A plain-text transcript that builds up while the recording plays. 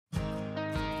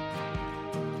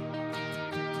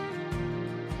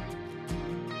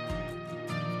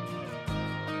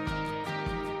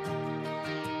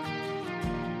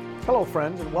Hello,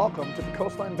 friends, and welcome to the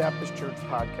Coastline Baptist Church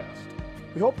podcast.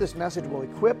 We hope this message will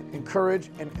equip,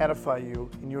 encourage, and edify you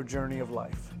in your journey of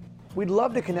life. We'd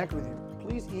love to connect with you.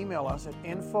 Please email us at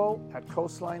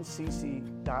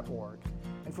info@coastlinecc.org.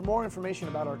 And for more information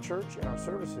about our church and our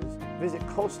services, visit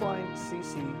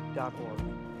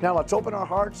coastlinecc.org. Now let's open our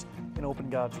hearts and open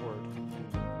God's Word.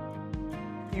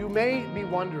 You may be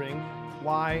wondering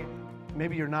why,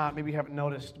 maybe you're not, maybe you haven't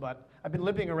noticed, but I've been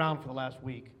limping around for the last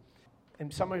week.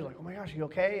 And somebody's like, oh my gosh, are you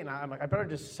okay? And I'm like, I better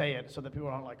just say it so that people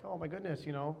aren't like, oh my goodness,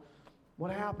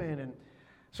 what happened? And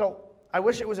so I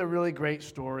wish it was a really great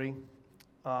story.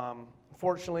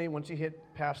 Unfortunately, once you hit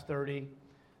past 30,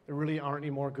 there really aren't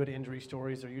any more good injury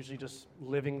stories. They're usually just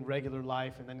living regular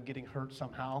life and then getting hurt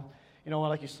somehow.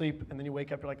 Like you sleep and then you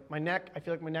wake up, you're like, I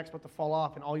feel like my neck's about to fall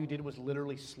off, and all you did was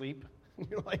literally sleep.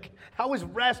 You're like, how is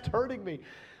rest hurting me?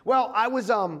 Well, I was,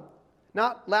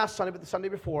 not last Sunday, but the Sunday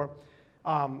before,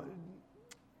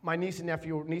 my nieces and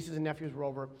nephews were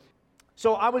over.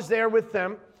 So I was there with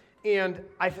them, and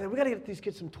I said, we got to get these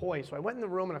kids some toys. So I went in the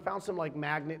room, and I found some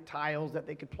magnet tiles that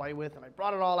they could play with, and I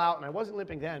brought it all out, and I wasn't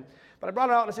limping then, but I brought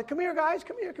it out, and I said, come here, guys,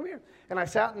 come here. And I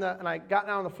sat and I got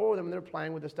down on the floor with them, and they were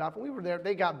playing with the stuff, and we were there.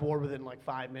 They got bored with it in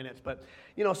 5 minutes, but,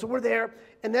 so we're there,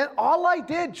 and then all I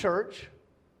did, church,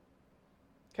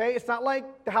 okay, it's not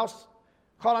like the house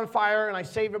caught on fire, and I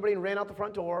saved everybody and ran out the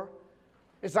front door.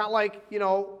 It's not like,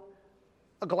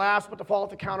 a glass about to fall off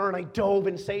the counter and I dove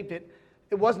and saved it.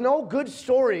 It was no good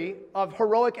story of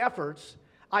heroic efforts.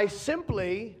 I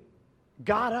simply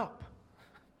got up.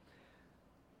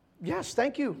 Yes,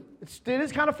 thank you. It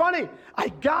is kind of funny. I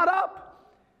got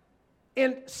up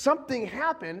and something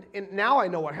happened, and now I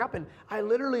know what happened. I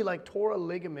literally tore a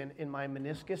ligament in my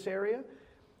meniscus area,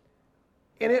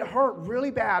 and it hurt really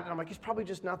bad. And I'm like, it's probably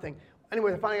just nothing.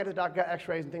 Anyway, I finally got to the doctor, got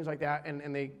x-rays and things like that,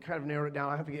 and they kind of narrowed it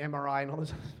down. I have to get MRI and all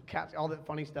this all that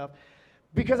funny stuff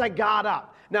because I got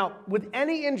up. Now, with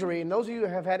any injury, and those of you who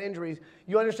have had injuries,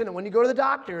 you understand that when you go to the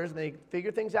doctors, they figure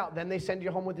things out. Then they send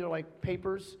you home with your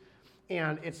papers,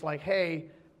 and it's like, hey,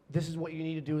 this is what you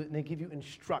need to do, and they give you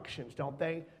instructions, don't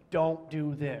they? Don't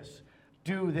do this.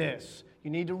 Do this.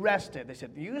 You need to rest it. They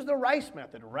said, use the RICE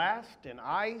method, rest and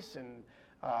ice and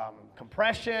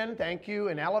compression, thank you,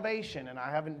 and elevation, and I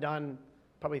haven't done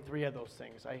probably 3 of those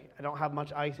things. I don't have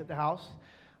much ice at the house.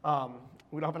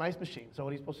 We don't have an ice machine, so what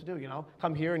are you supposed to do,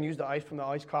 Come here and use the ice from the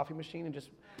iced coffee machine and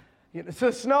just, so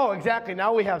snow, exactly,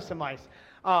 now we have some ice.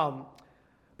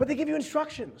 But they give you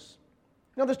instructions.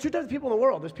 There's 2 types of people in the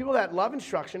world. There's people that love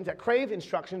instructions, that crave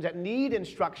instructions, that need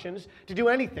instructions to do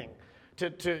anything,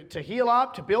 to heal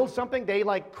up, to build something, they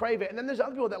crave it. And then there's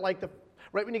other people that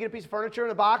right when you get a piece of furniture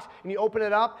in a box and you open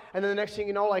it up, and then the next thing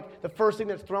you know, the first thing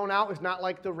that's thrown out is not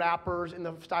the wrappers and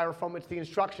the styrofoam, it's the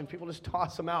instructions. People just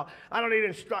toss them out. I don't need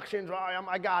instructions.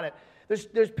 I got it.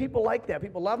 There's people like that.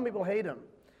 People love them, people hate them.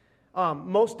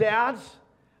 Most dads,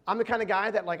 I'm the kind of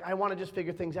guy that I want to just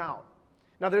figure things out.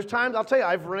 Now there's times, I'll tell you,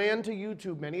 I've ran to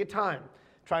YouTube many a time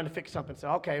trying to fix something. So,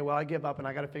 okay, well, I give up and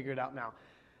I got to figure it out now.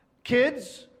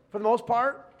 Kids, for the most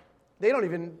part, they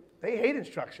hate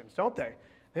instructions, don't they?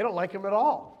 They don't like them at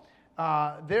all.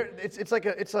 It's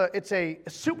a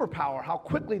superpower how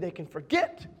quickly they can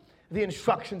forget the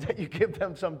instructions that you give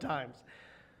them sometimes.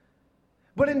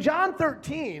 But in John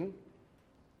 13,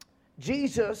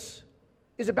 Jesus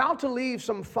is about to leave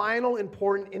some final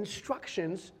important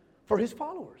instructions for his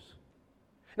followers.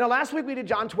 Now, last week we did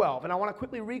John 12, and I want to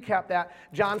quickly recap that.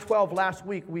 John 12 last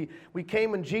week, we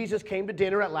came when Jesus came to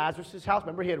dinner at Lazarus' house.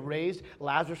 Remember, he had raised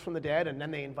Lazarus from the dead, and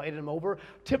then they invited him over,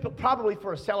 probably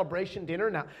for a celebration dinner,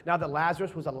 now that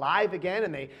Lazarus was alive again,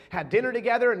 and they had dinner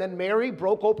together, and then Mary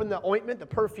broke open the ointment, the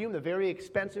perfume, the very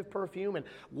expensive perfume, and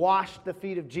washed the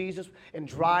feet of Jesus and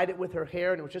dried it with her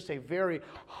hair, and it was just a very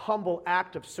humble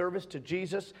act of service to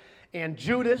Jesus. And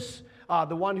Judas,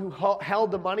 the one who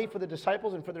held the money for the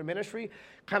disciples and for their ministry,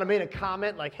 kind of made a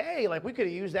comment hey, we could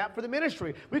have used that for the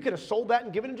ministry. We could have sold that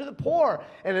and given it to the poor.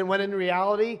 And then when in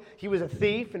reality, he was a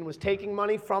thief and was taking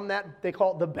money from that, they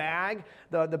call it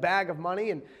the bag of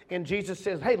money. And Jesus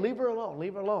says, hey, leave her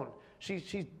alone.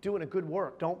 She's doing a good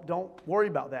work. Don't worry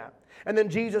about that. And then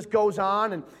Jesus goes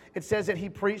on, and it says that he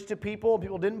preached to people.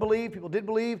 People didn't believe. People did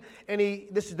believe. And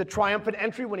this is the triumphant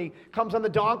entry when he comes on the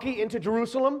donkey into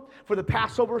Jerusalem for the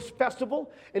Passover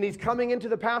festival. And he's coming into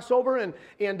the Passover, and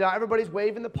everybody's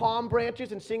waving the palm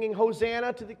branches and singing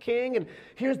Hosanna to the King. And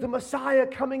here's the Messiah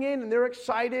coming in, and they're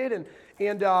excited.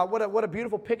 And what a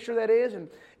beautiful picture that is.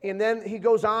 And then he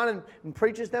goes on and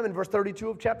preaches them. In verse 32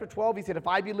 of chapter 12, he said, if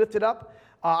I be lifted up,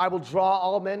 I will draw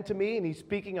all men to me. And he's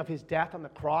speaking of his death on the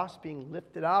cross, being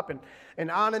lifted up. And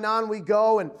on we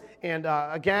go. And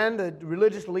again, the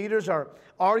religious leaders are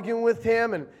arguing with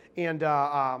him.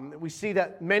 And we see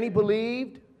that many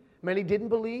believed, many didn't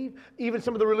believe. Even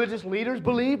some of the religious leaders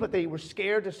believed, but they were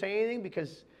scared to say anything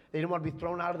because they didn't want to be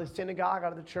thrown out of the synagogue,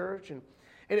 out of the church. And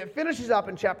it finishes up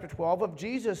in chapter 12 of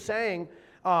Jesus saying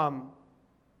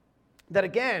that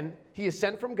again, he is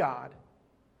sent from God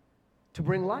to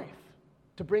bring life,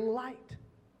 to bring light.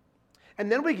 And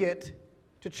then we get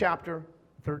to chapter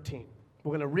 13. We're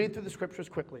going to read through the scriptures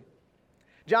quickly.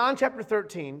 John chapter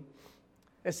 13,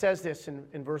 it says this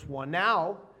in verse 1.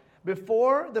 Now,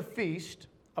 before the feast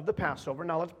of the Passover,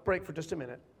 now let's break for just a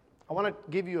minute. I want to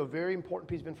give you a very important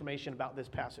piece of information about this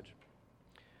passage.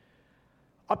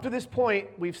 Up to this point,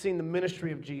 we've seen the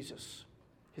ministry of Jesus,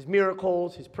 his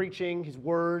miracles, his preaching, his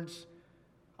words,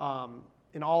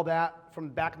 and all that from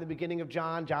back in the beginning of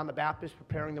John the Baptist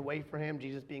preparing the way for him,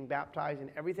 Jesus being baptized, and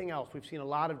everything else. We've seen a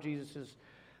lot of Jesus'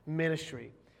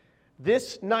 ministry.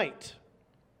 This night,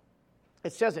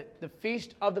 it says it, the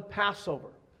feast of the Passover.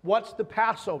 What's the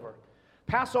Passover?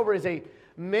 Passover is a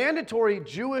mandatory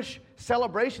Jewish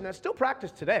celebration that's still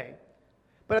practiced today.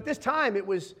 But at this time, it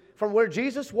was from where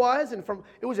Jesus was, and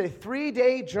it was a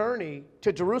 3-day journey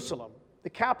to Jerusalem, the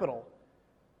capital.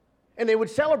 And they would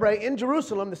celebrate in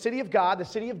Jerusalem, the city of God, the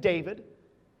city of David.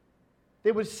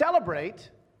 They would celebrate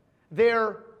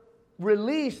their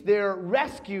release, their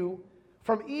rescue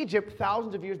from Egypt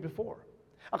thousands of years before.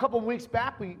 A couple of weeks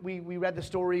back, we read the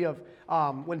story of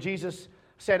when Jesus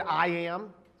said, I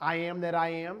am that I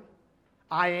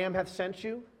am hath sent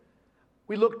you.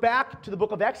 We look back to the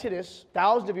book of Exodus,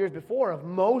 thousands of years before, of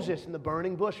Moses in the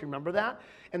burning bush. Remember that?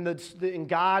 And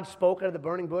God spoke out of the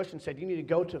burning bush and said, you need to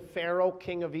go to Pharaoh,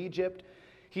 king of Egypt.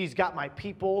 He's got my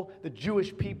people, the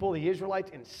Jewish people, the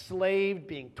Israelites, enslaved,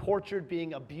 being tortured,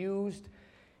 being abused.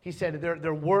 He said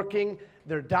they're working,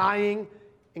 they're dying.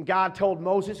 And God told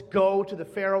Moses, go to the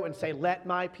Pharaoh and say, let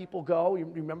my people go. You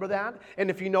remember that? And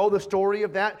if you know the story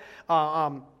of that,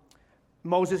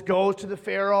 Moses goes to the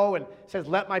Pharaoh and says,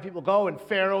 let my people go. And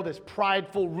Pharaoh, this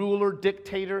prideful ruler,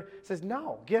 dictator, says,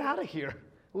 no, get out of here.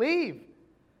 Leave.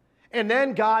 And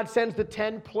then God sends the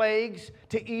 10 plagues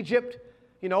to Egypt.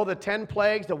 You know, the 10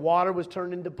 plagues, the water was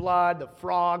turned into blood, the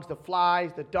frogs, the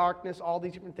flies, the darkness, all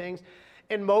these different things.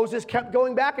 And Moses kept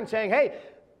going back and saying, hey,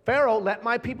 Pharaoh, let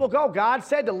my people go. God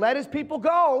said to let his people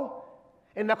go.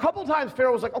 And a couple times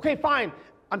Pharaoh was like, okay, fine.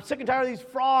 I'm sick and tired of these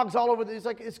frogs all over. He's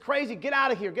like, it's crazy. Get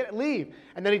out of here. Leave.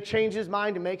 And then he changes his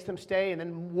mind and makes them stay and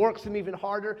then works them even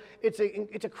harder. It's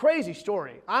a crazy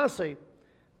story. Honestly,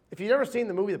 if you've ever seen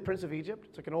the movie The Prince of Egypt,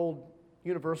 it's like an old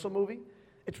Universal movie.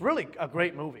 It's really a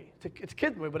great movie. It's a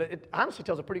kid's movie, but it honestly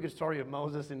tells a pretty good story of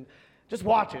Moses. And just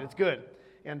watch it. It's good.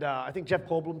 And I think Jeff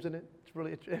Goldblum's in it.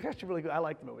 It's actually really good. I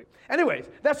like the movie. Anyways,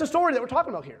 that's the story that we're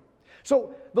talking about here.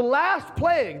 So the last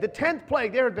plague, the 10th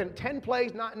plague, there had been 10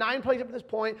 plagues, 9 plagues up to this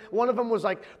point. One of them was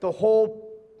like the whole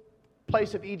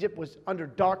place of Egypt was under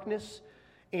darkness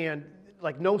and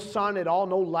like no sun at all,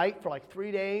 no light for like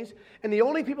 3 days. And the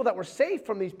only people that were safe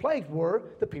from these plagues were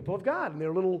the people of God and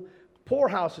their little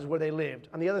poorhouses where they lived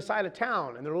on the other side of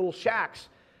town and their little shacks.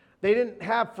 They didn't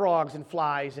have frogs and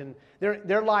flies, and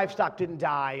their livestock didn't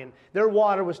die, and their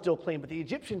water was still clean. But the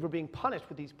Egyptians were being punished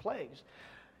with these plagues.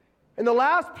 And the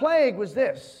last plague was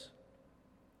this.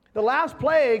 The last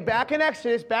plague, back in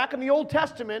Exodus, back in the Old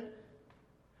Testament,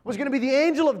 was going to be the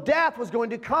angel of death was going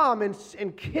to come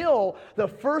and kill the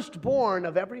firstborn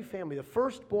of every family, the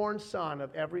firstborn son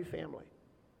of every family.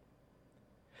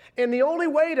 And the only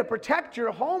way to protect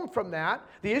your home from that,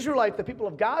 the Israelites, the people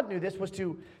of God knew this, was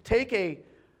to take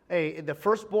the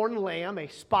firstborn lamb, a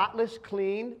spotless,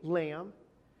 clean lamb,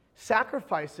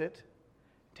 sacrifice it,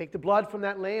 take the blood from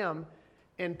that lamb,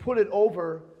 and put it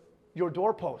over your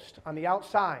doorpost on the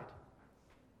outside.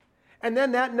 And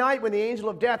then that night when the angel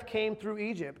of death came through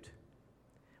Egypt,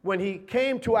 when he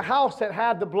came to a house that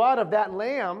had the blood of that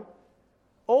lamb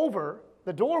over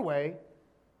the doorway,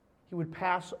 he would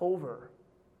pass over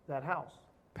that house.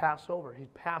 Pass over.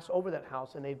 He'd pass over that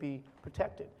house and they'd be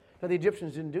protected. Now the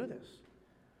Egyptians didn't do this.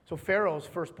 So Pharaoh's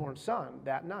firstborn son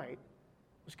that night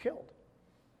was killed.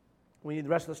 We need the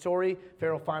rest of the story.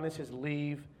 Pharaoh finally says,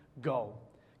 leave, go.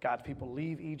 God's people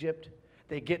leave Egypt.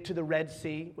 They get to the Red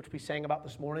Sea, which we sang about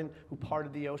this morning, who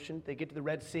parted the ocean. They get to the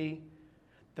Red Sea.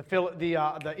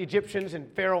 The Egyptians and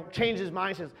Pharaoh changes his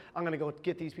mind, says, I'm going to go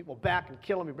get these people back and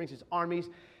kill them. He brings his armies.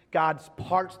 God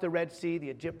parts the Red Sea.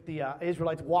 The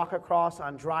Israelites walk across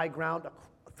on dry ground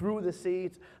through the sea.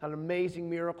 It's an amazing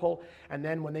miracle. And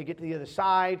then when they get to the other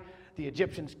side, The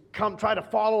Egyptians try to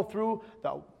follow through.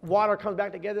 The water comes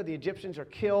back together. The Egyptians are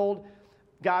killed.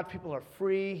 God's people are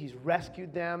free. He's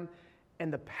rescued them.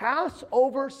 And the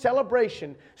Passover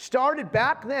celebration started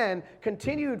back then,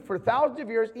 continued for thousands of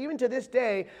years, even to this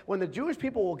day, when the Jewish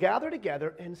people will gather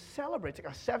together and celebrate. It's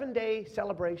like a 7-day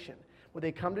celebration where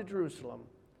they come to Jerusalem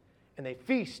and they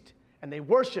feast and they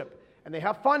worship and they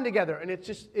have fun together. And it's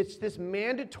this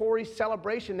mandatory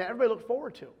celebration that everybody looks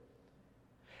forward to.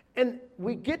 And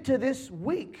we get to this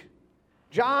week,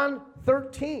 John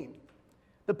 13.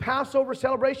 The Passover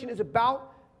celebration is about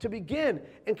to begin.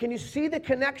 And can you see the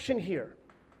connection here?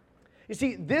 You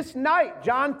see, this night,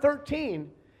 John 13,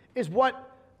 is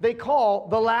what they call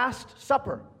the Last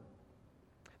Supper.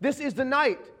 This is the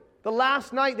night, the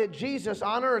last night that Jesus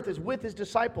on earth is with his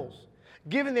disciples,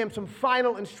 giving them some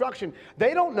final instruction.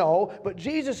 They don't know, but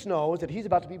Jesus knows that he's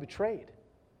about to be betrayed.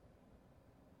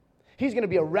 He's going to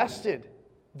be arrested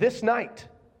this night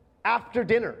after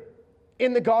dinner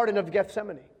in the Garden of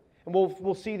Gethsemane. And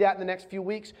we'll see that in the next few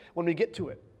weeks when we get to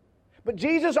it. But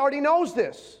Jesus already knows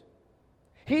this.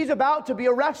 He's about to be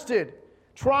arrested,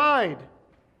 tried.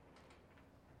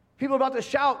 People are about to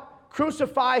shout,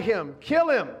 crucify him, kill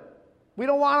him. We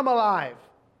don't want him alive.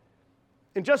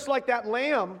 And just like that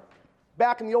lamb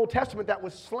back in the Old Testament that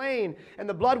was slain and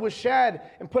the blood was shed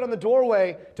and put on the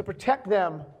doorway to protect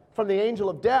them from the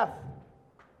angel of death,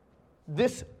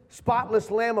 this spotless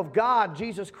Lamb of God,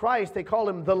 Jesus Christ, they call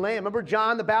him the Lamb. Remember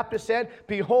John the Baptist said,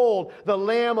 behold, the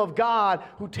Lamb of God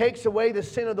who takes away the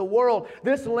sin of the world.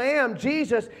 This Lamb,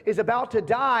 Jesus, is about to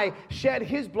die, shed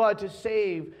his blood to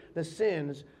save the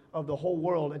sins of the whole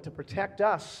world and to protect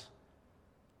us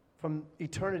from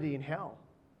eternity in hell.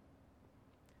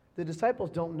 The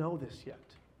disciples don't know this yet.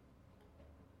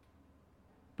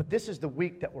 But this is the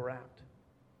week that we're at.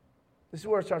 This is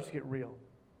where it starts to get real.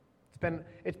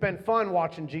 It's been fun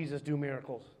watching Jesus do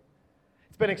miracles.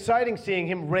 It's been exciting seeing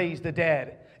him raise the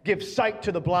dead, give sight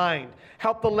to the blind,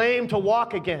 help the lame to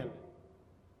walk again.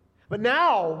 But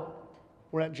now,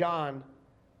 we're at John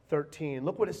 13.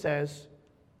 Look what it says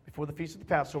before the feast of the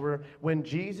Passover. When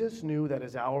Jesus knew that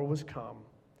his hour was come,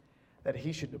 that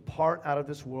he should depart out of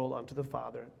this world unto the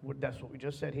Father. That's what we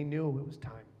just said. He knew it was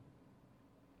time.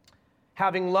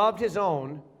 Having loved his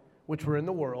own, which were in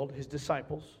the world, his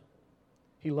disciples,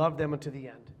 he loved them unto the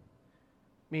end.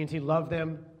 Means he loved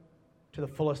them to the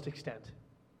fullest extent.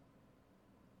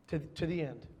 To the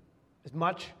end. As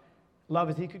much love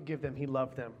as he could give them, he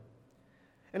loved them.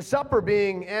 And supper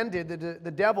being ended, the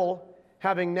devil,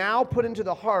 having now put into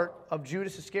the heart of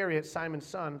Judas Iscariot, Simon's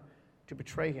son, to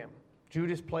betray him.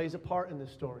 Judas plays a part in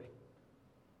this story.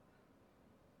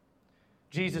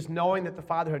 Jesus, knowing that the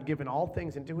Father had given all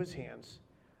things into his hands,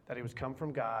 that he was come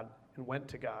from God and went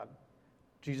to God,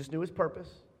 Jesus knew his purpose.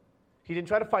 He didn't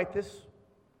try to fight this.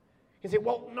 He said,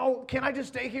 well, no, can I just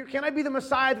stay here? Can I be the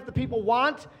Messiah that the people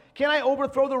want? Can I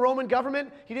overthrow the Roman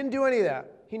government? He didn't do any of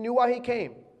that. He knew why he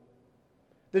came.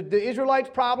 The Israelites'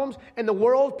 problems and the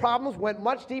world's problems went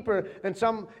much deeper than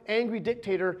some angry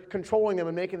dictator controlling them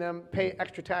and making them pay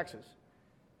extra taxes.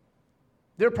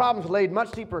 Their problems laid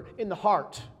much deeper in the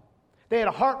heart. They had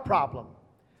a heart problem.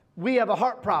 We have a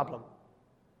heart problem.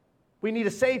 We need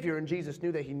a Savior, and Jesus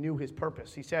knew that he knew his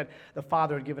purpose. He said the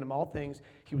Father had given him all things.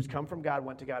 He was come from God,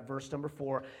 went to God. Verse number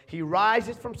 4, he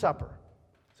rises from supper.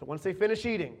 So once they finish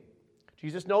eating,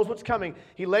 Jesus knows what's coming.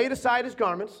 He laid aside his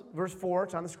garments, verse 4,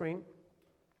 it's on the screen,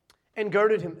 and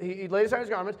girded him. He laid aside his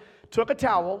garments, took a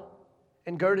towel,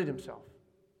 and girded himself.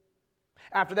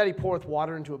 After that, he poureth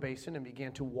water into a basin and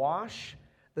began to wash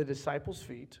the disciples'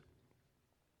 feet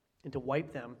and to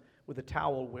wipe them with a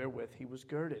towel wherewith he was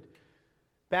girded.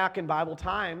 Back in Bible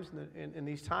times, in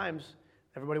these times,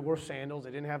 everybody wore sandals.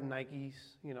 They didn't have Nikes.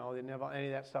 They didn't have any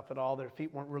of that stuff at all. Their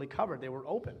feet weren't really covered. They were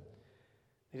open.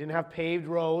 They didn't have paved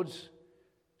roads,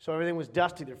 so everything was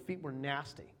dusty. Their feet were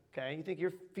nasty. Okay, you think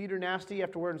your feet are nasty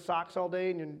after wearing socks all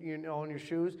day and on your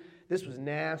shoes? This was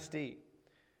nasty,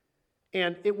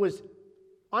 and it was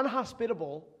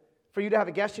unhospitable for you to have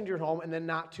a guest into your home and then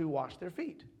not to wash their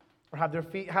feet, or have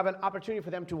an opportunity for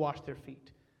them to wash their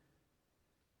feet.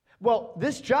 Well,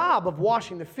 this job of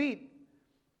washing the feet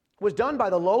was done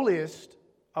by the lowliest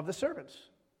of the servants.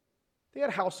 They had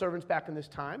house servants back in this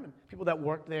time, and people that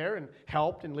worked there and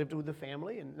helped and lived with the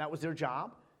family, and that was their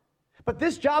job. But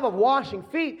this job of washing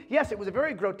feet, yes, it was a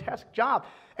very grotesque job,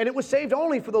 and it was saved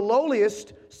only for the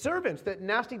lowliest servants, the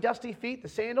nasty, dusty feet, the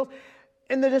sandals.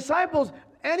 And the disciples,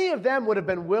 any of them would have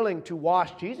been willing to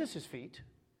wash Jesus' feet.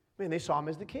 I mean, they saw him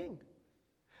as the king.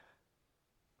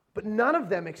 But none of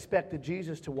them expected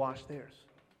Jesus to wash theirs.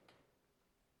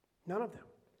 None of them.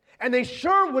 And they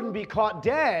sure wouldn't be caught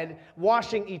dead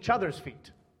washing each other's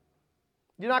feet.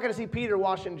 You're not going to see Peter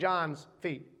washing John's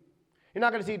feet. You're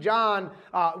not going to see John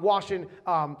washing,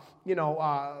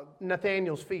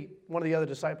 Nathaniel's feet, one of the other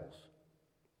disciples.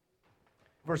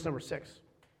 Verse number 6.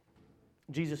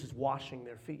 Jesus is washing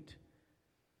their feet.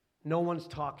 No one's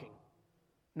talking.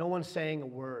 No one's saying a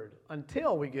word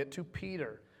until we get to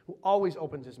Peter, who always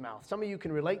opens his mouth. Some of you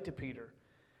can relate to Peter,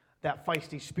 that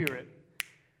feisty spirit.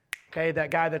 Okay, that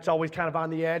guy that's always kind of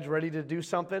on the edge, ready to do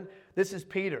something. This is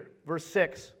Peter, verse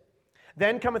 6.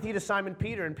 Then cometh he to Simon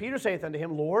Peter, and Peter saith unto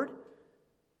him, Lord,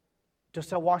 dost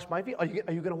thou wash my feet? Are you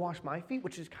going to wash my feet?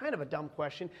 Which is kind of a dumb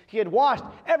question. He had washed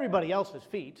everybody else's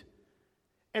feet.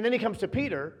 And then he comes to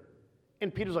Peter,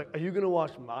 and Peter's like, are you going to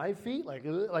wash my feet? Like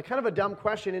kind of a dumb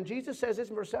question. And Jesus says this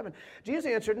in verse 7. Jesus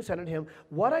answered and said unto him,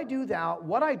 What I do,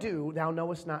 thou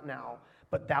knowest not now,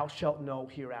 but thou shalt know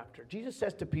hereafter. Jesus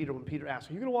says to Peter, when Peter asks,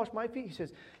 are you going to wash my feet? He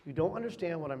says, you don't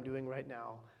understand what I'm doing right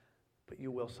now, but you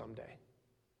will someday.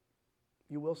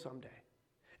 You will someday.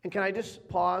 And can I just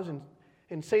pause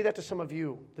and say that to some of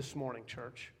you this morning,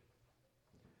 church?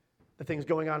 The things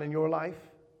going on in your life,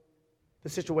 the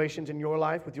situations in your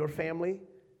life with your family,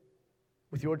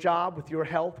 with your job, with your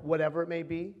health, whatever it may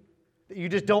be, that you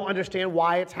just don't understand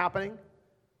why it's happening.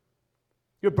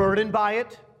 You're burdened by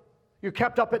it. You're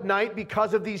kept up at night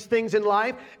because of these things in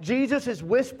life. Jesus is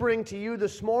whispering to you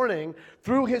this morning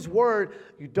through his word,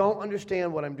 you don't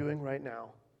understand what I'm doing right now.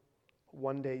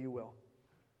 One day you will.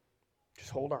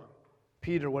 Just hold on.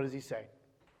 Peter, what does he say?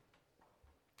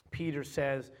 Peter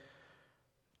says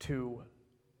to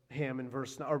him in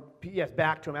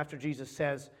back to him after Jesus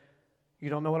says, you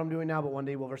don't know what I'm doing now, but one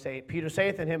day you will. Verse 8, Peter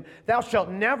saith unto him, thou shalt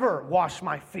never wash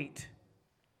my feet.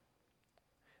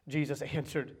 Jesus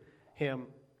answered him,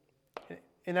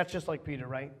 and that's just like Peter,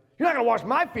 right? You're not going to wash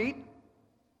my feet.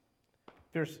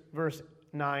 Verse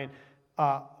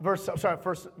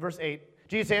 8.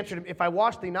 Jesus answered him, if I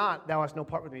wash thee not, thou hast no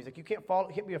part with me. He's like, you can't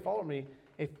be a follower of me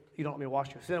if you don't let me wash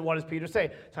you. So then what does Peter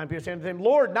say? Simon Peter saying to him,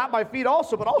 Lord, not my feet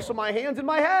also, but also my hands and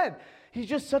my head. He's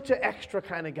just such an extra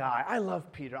kind of guy. I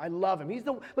love Peter. I love him.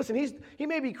 He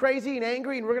may be crazy and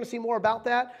angry, and we're going to see more about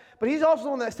that, but he's also the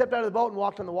one that stepped out of the boat and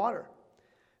walked on the water.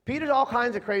 Peter's all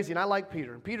kinds of crazy, and I like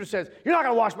Peter. And Peter says, you're not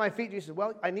going to wash my feet. Jesus says,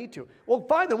 well, I need to. Well,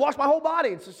 fine, then wash my whole body.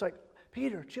 It's just like,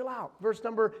 Peter, chill out. Verse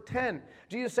number 10,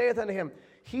 Jesus saith unto him,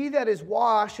 He that is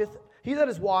washed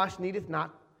needeth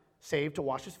not save to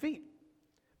wash his feet,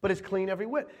 but is clean every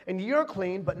whit. And ye are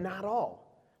clean, but not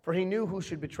all. For he knew who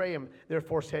should betray him.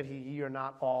 Therefore said he, ye are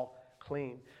not all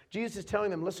clean. Jesus is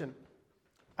telling them, listen,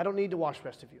 I don't need to wash the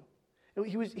rest of you.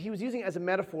 He was using it as a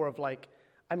metaphor of like,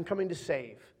 I'm coming to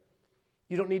save.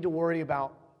 You don't need to worry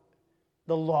about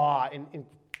the law and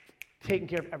taking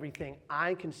care of everything.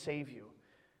 I can save you.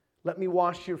 Let me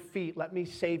wash your feet. Let me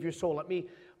save your soul. Let me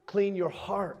clean your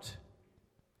heart.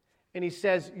 And he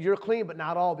says, you're clean, but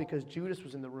not all, because Judas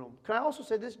was in the room. Can I also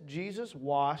say this? Jesus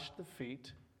washed the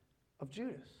feet of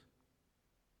Judas.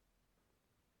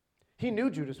 He knew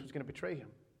Judas was going to betray him.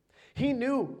 He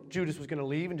knew Judas was going to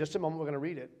leave. In just a moment, we're going to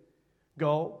read it.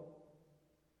 Go,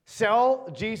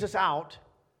 sell Jesus out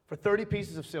for 30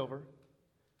 pieces of silver.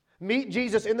 Meet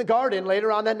Jesus in the garden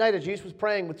later on that night as Jesus was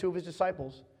praying with two of his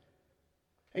disciples.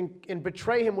 And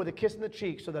betray him with a kiss in the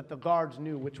cheek so that the guards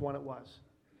knew which one it was.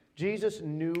 Jesus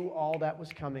knew all that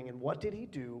was coming. And what did he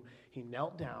do? He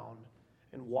knelt down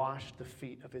and washed the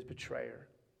feet of his betrayer.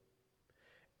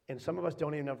 And some of us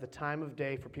don't even have the time of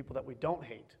day for people that we don't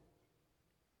hate.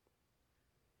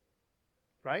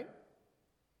 Right?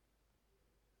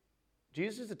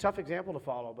 Jesus is a tough example to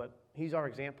follow, but he's our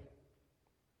example.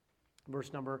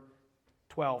 Verse number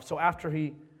 12. So after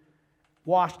he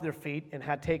washed their feet and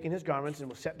had taken his garments and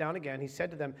was set down again, he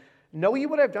said to them, know ye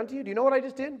what I have done to you? Do you know what I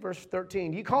just did? Verse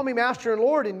 13. You call me master and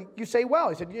Lord, and you say, well.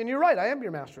 He said, and you're right, I am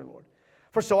your master and Lord.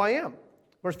 For so I am.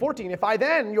 Verse 14. If I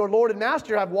then, your Lord and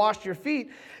master, have washed your feet,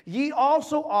 ye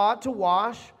also ought to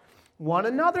wash one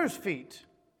another's feet.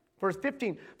 Verse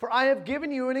 15. For I have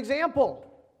given you an example,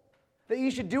 that ye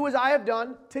should do as I have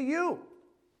done to you.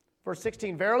 Verse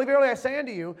 16, verily, verily, I say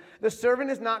unto you, the servant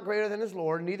is not greater than his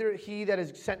Lord, neither he that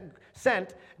is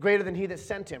sent greater than he that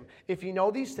sent him. If ye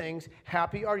know these things,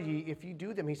 happy are ye if ye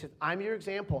do them. He says, I'm your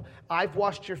example. I've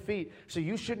washed your feet, so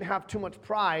you shouldn't have too much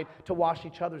pride to wash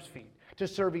each other's feet, to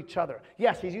serve each other.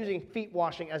 Yes, he's using feet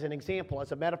washing as an example,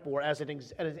 as a metaphor, as an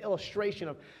illustration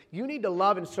of you need to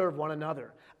love and serve one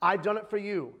another. I've done it for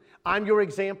you. I'm your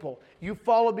example. You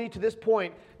followed me to this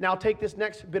point. Now take this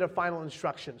next bit of final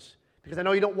instructions, because I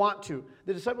know you don't want to.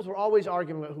 The disciples were always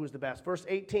arguing about who was the best. Verse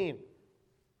 18,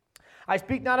 I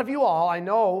speak not of you all, I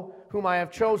know whom I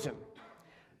have chosen.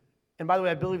 And by the way,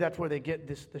 I believe that's where they get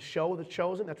the show, The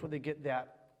Chosen. That's where they get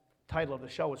that title of the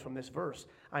show is from this verse.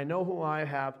 I know who I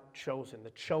have chosen,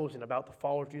 the chosen, about the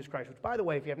follower of Jesus Christ, which, by the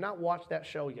way, if you have not watched that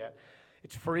show yet,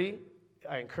 it's free.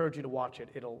 I encourage you to watch it.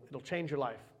 It'll change your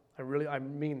life. I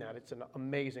mean that. It's an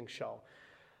amazing show.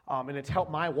 And it's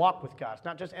helped my walk with God. It's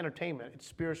not just entertainment. It's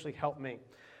spiritually helped me.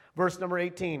 Verse number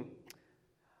 18.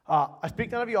 I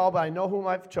speak not of you all, but I know whom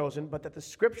I've chosen, but that the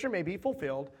scripture may be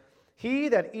fulfilled. He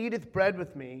that eateth bread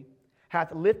with me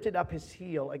hath lifted up his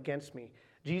heel against me.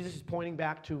 Jesus is pointing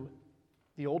back to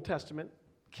the Old Testament,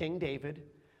 King David,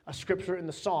 a scripture in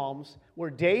the Psalms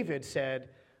where David said,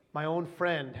 my own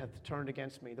friend hath turned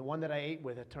against me. The one that I ate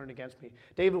with hath turned against me.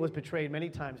 David was betrayed many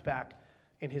times back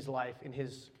in his life, in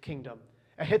his kingdom.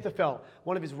 Ahithophel,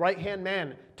 one of his right-hand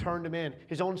men, turned him in.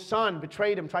 His own son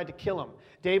betrayed him, tried to kill him.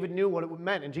 David knew what it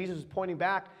meant, and Jesus was pointing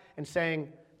back and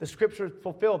saying, the scripture is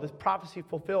fulfilled, this prophecy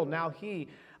fulfilled. Now he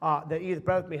that eateth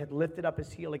bread with me hath lifted up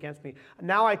his heel against me.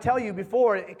 Now I tell you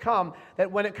before it come,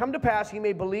 that when it come to pass, he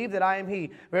may believe that I am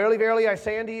he. Verily, verily, I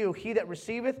say unto you, he that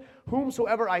receiveth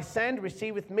whomsoever I send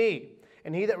receiveth me.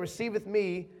 And he that receiveth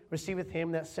me receiveth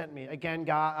him that sent me. Again,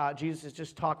 Jesus is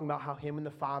just talking about how him and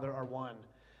the Father are one.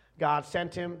 God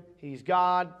sent him. He's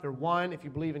God. They're one. If you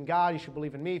believe in God, you should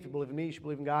believe in me. If you believe in me, you should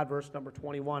believe in God. Verse number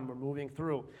 21, we're moving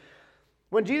through.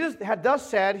 When Jesus had thus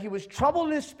said, he was troubled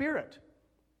in his spirit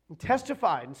and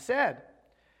testified and said,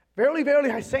 verily,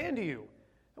 verily, I say unto you,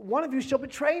 one of you shall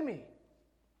betray me.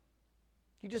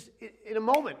 He just, in a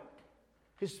moment,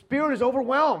 his spirit is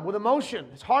overwhelmed with emotion.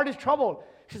 His heart is troubled.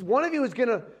 He says, one of you is going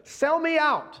to sell me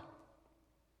out.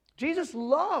 Jesus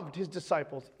loved his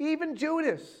disciples, even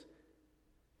Judas.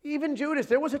 Even Judas.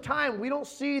 There was a time, we don't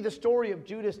see the story of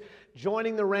Judas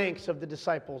joining the ranks of the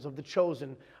disciples, of the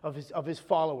chosen, of his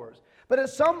followers. But at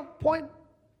some point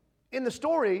in the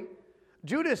story,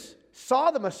 Judas saw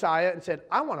the Messiah and said,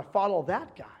 I want to follow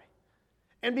that guy.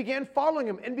 And began following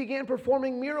him and began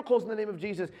performing miracles in the name of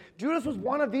Jesus. Judas was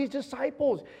one of these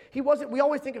disciples. We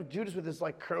always think of Judas with this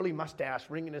like curly mustache,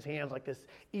 wringing his hands like this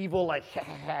evil, like,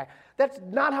 That's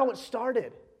not how it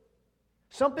started.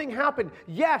 Something happened.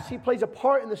 Yes, he plays a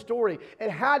part in the story. It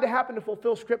had to happen to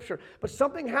fulfill Scripture. But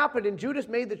something happened, and Judas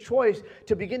made the choice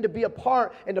to begin to be a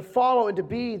part and to follow and to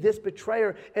be this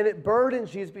betrayer. And it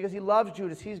burdens Jesus because he loves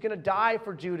Judas. He's going to die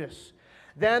for Judas.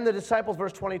 Then the disciples,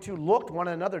 verse 22, looked one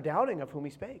another, doubting of whom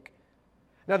he spake.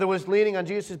 Now there was leaning on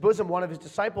Jesus' bosom one of his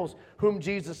disciples, whom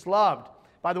Jesus loved.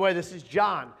 By the way, this is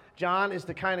John. John is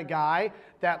the kind of guy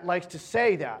that likes to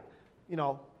say that,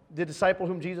 the disciple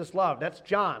whom Jesus loved. That's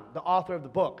John, the author of the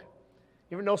book.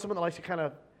 You ever know someone that likes to kind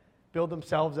of build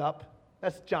themselves up?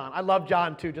 That's John. I love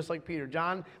John too, just like Peter.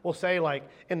 John will say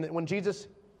when Jesus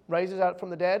rises out from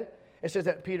the dead, it says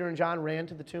that Peter and John ran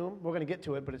to the tomb. We're going to get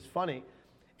to it, but it's funny.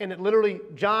 And it literally,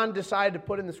 John decided to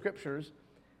put in the scriptures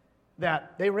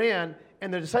that they ran,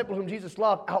 and the disciple whom Jesus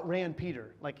loved outran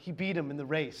Peter. Like he beat him in the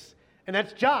race. And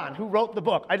that's John who wrote the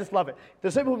book. I just love it. The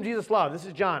disciple whom Jesus loved, this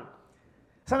is John.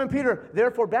 Simon Peter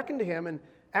therefore beckoned to him and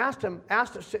asked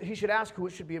he should ask who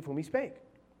it should be of whom he spake.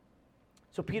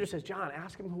 So Peter says, John,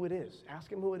 ask him who it is.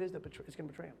 Ask him who it is that is going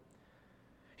to betray him.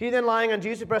 He then lying on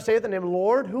Jesus' breast saith unto him,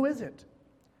 Lord, who is it?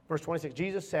 Verse 26,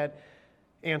 Jesus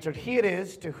answered, he it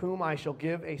is to whom I shall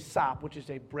give a sop, which is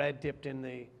a bread dipped in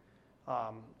the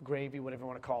gravy, whatever you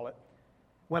want to call it.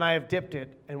 When I have dipped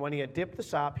it, and when he had dipped the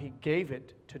sop, he gave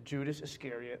it to Judas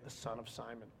Iscariot, the son of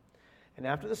Simon. And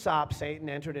after the sop, Satan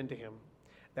entered into him.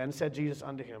 Then said Jesus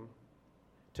unto him,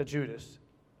 to Judas,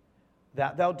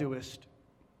 that thou doest,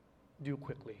 do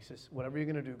quickly. He says, whatever you're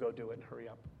going to do, go do it and hurry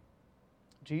up.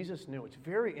 Jesus knew. It's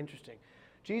very interesting.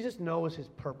 Jesus knows his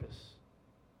purpose.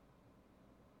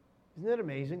 Isn't it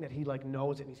amazing that he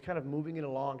knows it and he's kind of moving it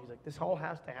along? He's like, this all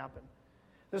has to happen.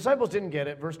 The disciples didn't get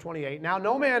it. Verse 28. Now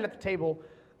no man at the table,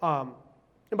 and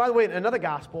by the way, in another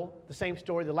gospel, the same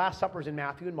story, the Last Supper is in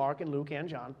Matthew and Mark and Luke and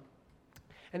John.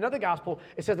 In another gospel,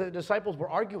 it says that the disciples were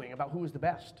arguing about who was the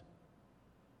best.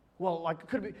 Well, it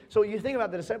could be. So you think about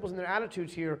the disciples and their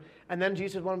attitudes here, and then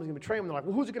Jesus, one of them is going to betray him. They're like,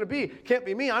 well, who's it going to be? Can't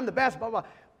be me. I'm the best, blah, blah.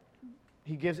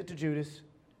 He gives it to Judas.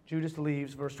 Judas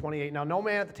leaves, verse 28. Now no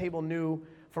man at the table knew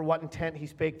for what intent he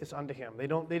spake this unto him. They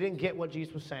didn't get what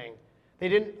Jesus was saying. They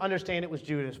didn't understand it was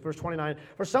Judas. Verse 29,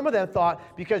 for some of them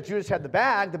thought, because Judas had the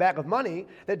bag of money,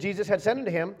 that Jesus had sent unto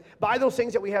him, buy those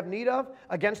things that we have need of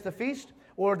against the feast,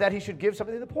 or that he should give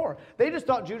something to the poor. They just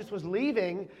thought Judas was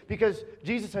leaving because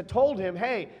Jesus had told him,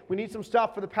 hey, we need some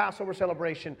stuff for the Passover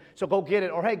celebration, so go get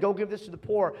it. Or, hey, go give this to the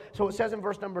poor. So it says in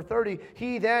verse number 30,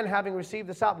 he then, having received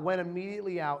the sop, went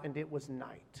immediately out, and it was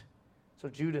night. So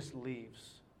Judas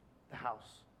leaves the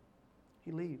house.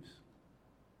 He leaves.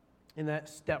 In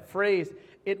that phrase,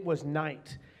 it was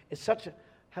night, has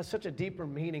such a deeper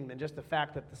meaning than just the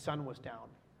fact that the sun was down.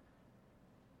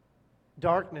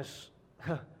 Darkness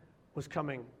was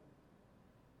coming.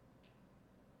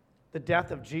 The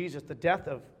death of Jesus, the death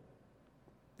of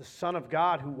the Son of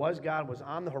God, who was God, was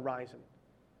on the horizon.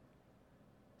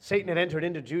 Satan had entered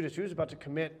into Judas. He was about to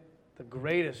commit the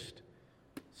greatest,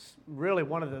 really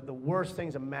one of the worst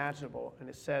things imaginable. And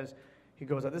it says, he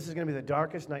goes, this is going to be the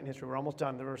darkest night in history. We're almost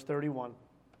done. Verse 31.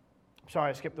 Sorry,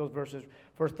 I skipped those verses.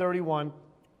 Verse 31.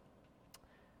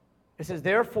 It says,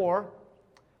 therefore,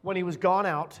 when he was gone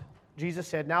out, Jesus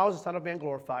said, now is the Son of Man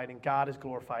glorified, and God is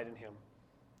glorified in him.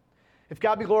 If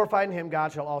God be glorified in him,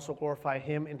 God shall also glorify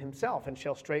him in himself, and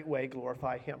shall straightway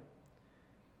glorify him.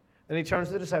 Then he turns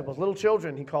to the disciples. Little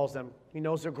children, he calls them. He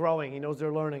knows they're growing. He knows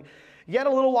they're learning. Yet a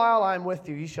little while I am with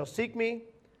you. You shall seek me.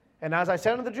 And as I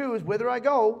said unto the Jews, whither I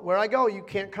go, where I go, you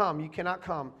can't come. You cannot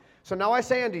come. So now I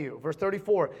say unto you, verse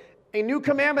 34, a new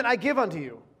commandment I give unto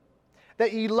you,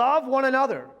 that ye love one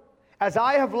another, as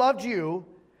I have loved you,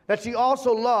 that ye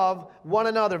also love one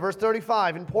another. Verse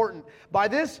 35, important. By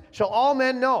this shall all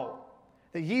men know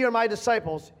that ye are my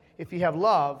disciples, if ye have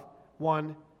love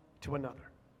one to another.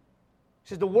 He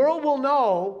says, the world will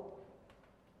know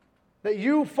that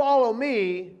you follow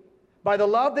me by the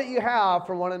love that you have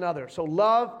for one another. So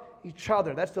love each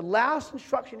other. That's the last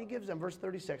instruction he gives them. Verse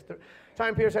 36.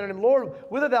 Simon Peter said unto him, Lord,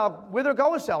 whither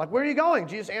goest thou? Like, where are you going?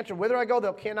 Jesus answered, whither I go,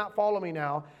 thou cannot follow me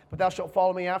now, but thou shalt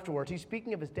follow me afterwards. He's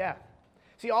speaking of his death.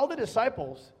 See, all the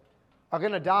disciples are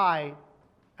going to die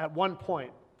at one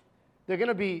point. They're going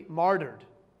to be martyred.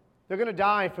 They're going to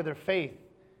die for their faith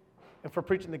and for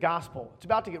preaching the gospel. It's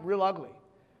about to get real ugly.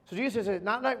 So Jesus says,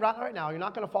 not right now. You're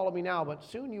not going to follow me now, but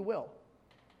soon you will.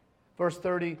 Verse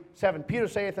 37, Peter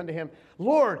saith unto him,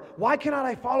 Lord, why cannot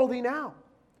I follow thee now?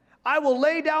 I will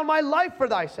lay down my life for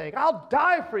thy sake. I'll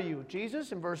die for you.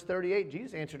 Jesus, in verse 38,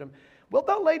 Jesus answered him, wilt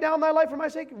thou lay down thy life for my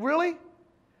sake? Really?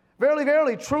 Verily,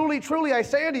 verily, truly, truly, I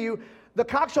say unto you, the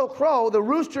cock shall crow, the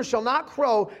rooster shall not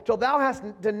crow, till thou hast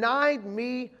denied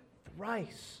me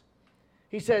thrice.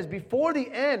 He says, before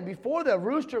the end, before the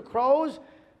rooster crows,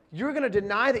 you're going to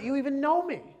deny that you even know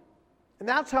me. And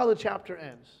that's how the chapter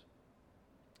ends.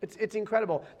 It's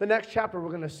incredible. The next chapter, we're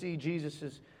going to see Jesus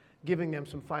is giving them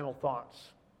some final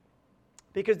thoughts.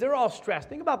 Because they're all stressed.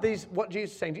 Think about what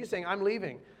Jesus is saying. Jesus is saying, I'm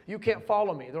leaving. You can't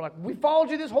follow me. They're like, we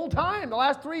followed you this whole time, the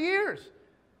last 3 years.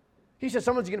 He says,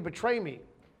 someone's going to betray me.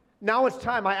 Now it's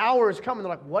time. My hour is coming.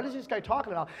 They're like, what is this guy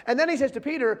talking about? And then he says to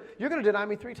Peter, you're going to deny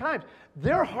me 3 times.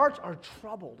 Their hearts are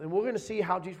troubled. And we're going to see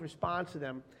how Jesus responds to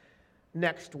them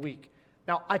next week.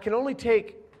 Now, I can only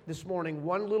take this morning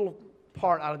one little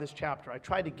part out of this chapter. I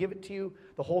tried to give it to you,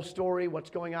 the whole story, what's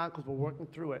going on, because we're working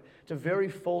through it. It's a very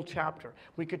full chapter.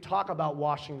 We could talk about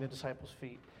washing the disciples'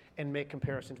 feet and make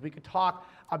comparisons. We could talk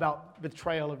about the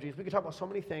betrayal of Jesus. We could talk about so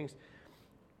many things.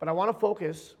 But I want to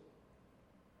focus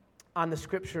on the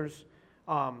scriptures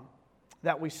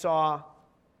that we saw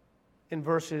in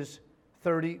verses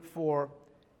 34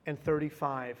 and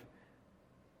 35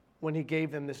 when he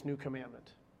gave them this new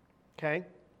commandment. Okay?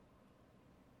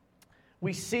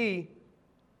 We see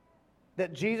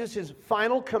that Jesus'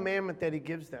 final commandment that he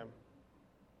gives them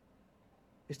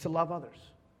is to love others.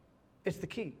 It's the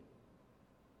key.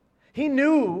 He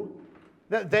knew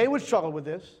that they would struggle with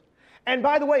this. And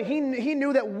by the way, he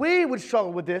knew that we would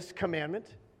struggle with this commandment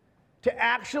to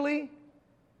actually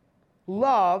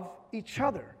love each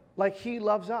other like he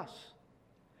loves us.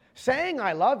 Saying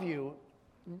I love you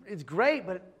is great,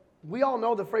 but we all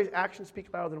know the phrase actions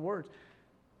speak louder than words.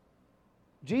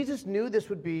 Jesus knew this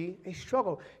would be a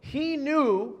struggle. He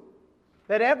knew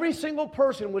that every single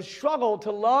person would struggle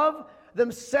to love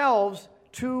themselves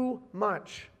too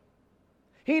much.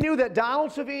 He knew that Donald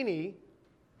Savini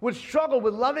would struggle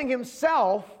with loving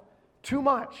himself too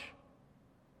much,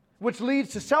 which leads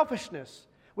to selfishness,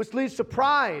 which leads to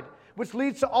pride, which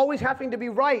leads to always having to be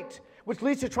right, which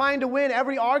leads to trying to win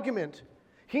every argument.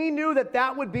 He knew that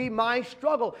that would be my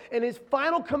struggle. And his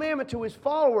final commandment to his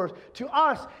followers, to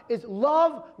us, is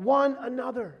love one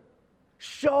another.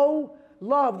 Show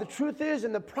love. The truth is,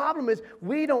 and the problem is,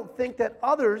 we don't think that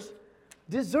others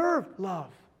deserve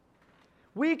love.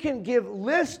 We can give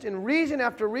list and reason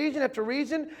after reason after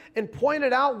reason and point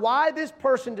it out why this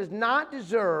person does not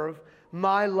deserve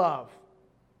my love.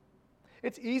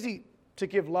 It's easy to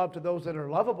give love to those that are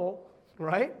lovable,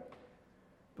 right?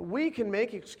 But we can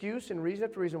make excuse and reason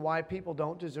after reason why people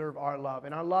don't deserve our love.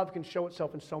 And our love can show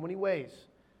itself in so many ways.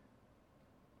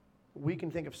 We can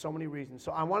think of so many reasons.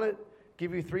 So I want to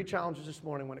give you 3 challenges this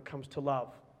morning when it comes to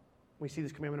love. We see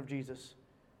this commandment of Jesus.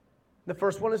 The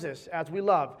first one is this: as we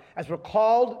love, as we're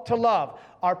called to love,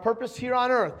 our purpose here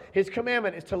on earth, his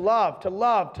commandment is to love, to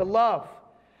love, to love.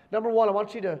 Number one, I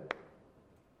want you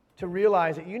to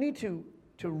realize that you need to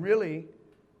really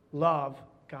love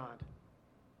God.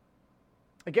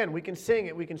 Again, we can sing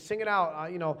it. We can sing it out.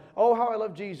 Oh, how I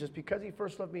love Jesus because he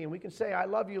first loved me. And we can say, I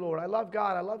love you, Lord. I love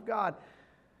God. I love God.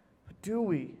 But do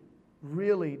we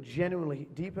really, genuinely,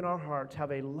 deep in our hearts,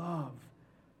 have a love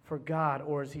for God?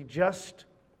 Or is he just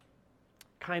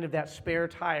kind of that spare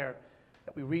tire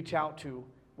that we reach out to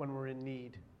when we're in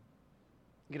need?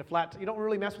 You get a flat. You don't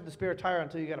really mess with the spare tire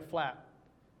until you get a flat.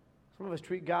 Some of us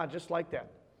treat God just like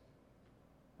that.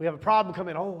 We have a problem come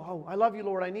in. Oh, I love you,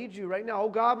 Lord. I need you right now. Oh,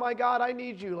 God, my God, I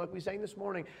need you, like we sang this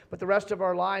morning. But the rest of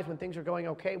our lives, when things are going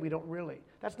okay, we don't really.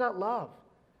 That's not love.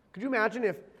 Could you imagine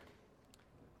if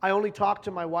I only talked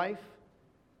to my wife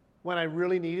when I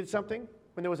really needed something,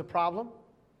 when there was a problem,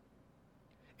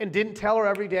 and didn't tell her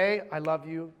every day, I love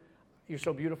you, you're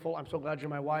so beautiful, I'm so glad you're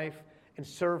my wife, and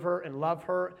serve her and love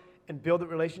her and build a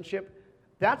relationship?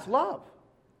 That's love.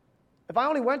 If I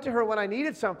only went to her when I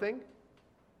needed something,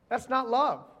 that's not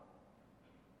love.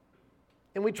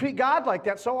 And we treat God like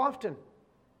that so often.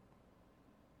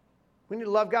 We need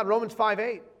to love God. Romans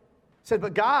 5:8 said,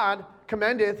 but God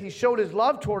commendeth, he showed his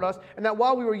love toward us, and that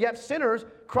while we were yet sinners,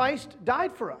 Christ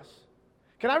died for us.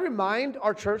 Can I remind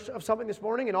our church of something this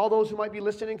morning, and all those who might be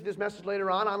listening to this message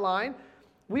later on online?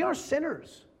 We are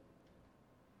sinners.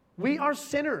 We are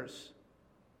sinners.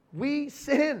 We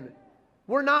sin.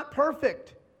 We're not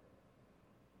perfect.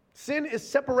 Sin is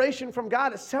separation from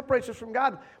God. It separates us from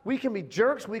God. We can be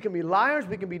jerks. We can be liars.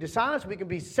 We can be dishonest. We can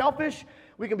be selfish.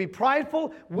 We can be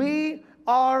prideful. We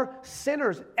are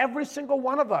sinners, every single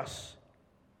one of us.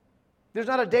 There's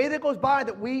not a day that goes by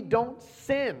that we don't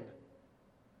sin,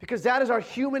 because that is our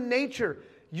human nature.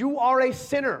 You are a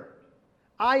sinner.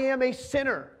 I am a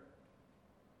sinner.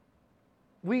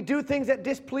 We do things that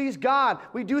displease God.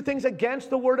 We do things against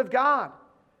the Word of God.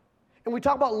 And we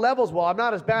talk about levels. Well, I'm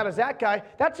not as bad as that guy.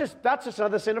 That's just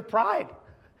another sin of pride.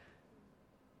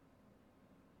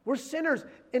 We're sinners.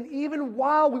 And even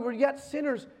while we were yet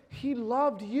sinners, he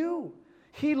loved you.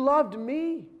 He loved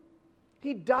me.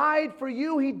 He died for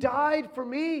you. He died for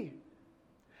me.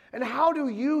 And how do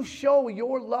you show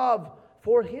your love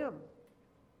for him?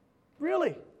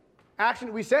 Really?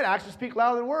 We said actions speak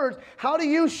louder than words. How do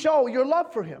you show your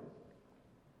love for him?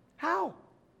 How?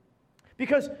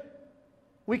 Because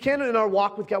we can in our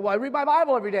walk with God. Well, I read my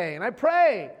Bible every day, and I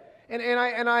pray, and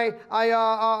I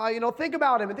think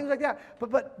about him and things like that.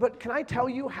 But can I tell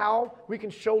you how we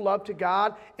can show love to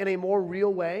God in a more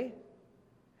real way?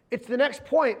 It's the next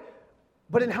point,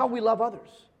 but in how we love others.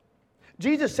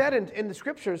 Jesus said in the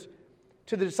scriptures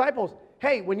to the disciples,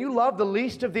 hey, when you love the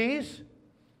least of these,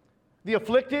 the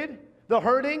afflicted, the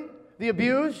hurting, the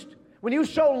abused, when you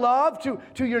show love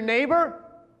to your neighbor,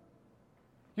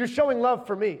 you're showing love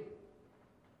for me.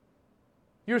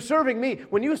 You're serving me.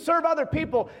 When you serve other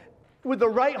people with the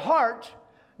right heart,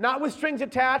 not with strings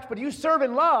attached, but you serve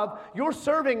in love, you're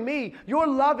serving me. You're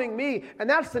loving me. And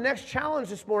that's the next challenge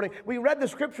this morning. We read the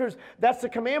scriptures. That's the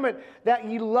commandment, that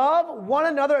ye love one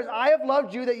another as I have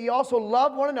loved you, that ye also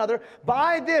love one another.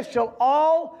 By this shall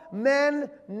all men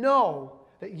know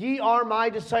that ye are my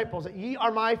disciples, that ye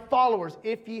are my followers,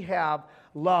 if ye have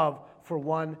love for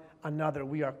one another.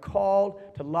 We are called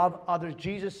to love others.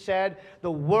 Jesus said,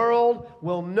 the world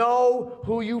will know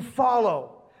who you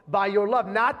follow by your love,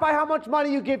 not by how much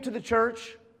money you give to the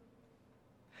church,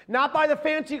 not by the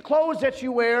fancy clothes that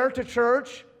you wear to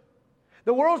church.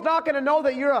 The world's not going to know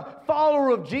that you're a follower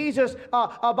of Jesus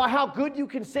by how good you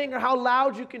can sing or how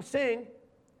loud you can sing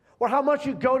or how much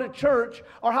you go to church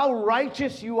or how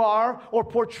righteous you are or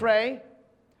portray.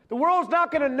 The world's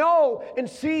not going to know and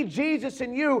see Jesus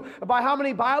in you by how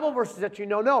many Bible verses that you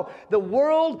know. No, the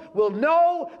world will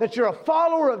know that you're a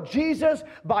follower of Jesus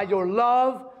by your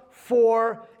love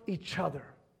for each other.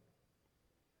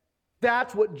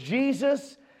 That's what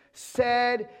Jesus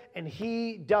said, and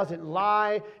he doesn't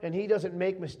lie, and he doesn't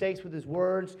make mistakes with his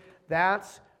words.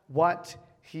 That's what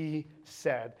he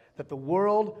said, that the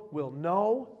world will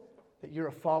know that you're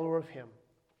a follower of him.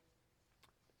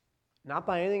 Not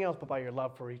by anything else, but by your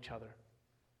love for each other.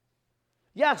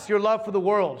 Yes, your love for the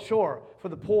world, sure, for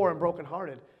the poor and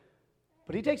brokenhearted.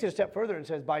 But he takes it a step further and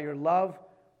says, by your love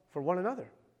for one another,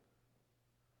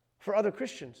 for other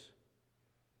Christians,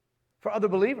 for other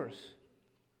believers.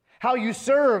 How you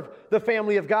serve the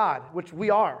family of God, which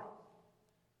we are.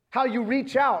 How you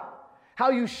reach out. How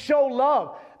you show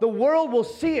love. The world will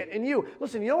see it in you.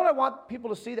 Listen, you know what I want people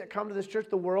to see that come to this church,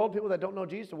 the world, people that don't know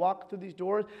Jesus, to walk through these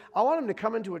doors? I want them to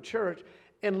come into a church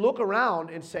and look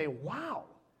around and say, wow,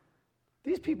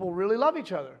 these people really love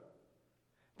each other.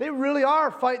 They really are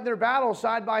fighting their battles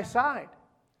side by side.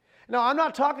 Now, I'm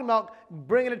not talking about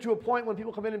bringing it to a point when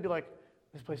people come in and be like,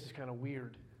 this place is kind of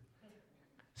weird.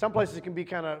 Some places it can be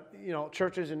kind of,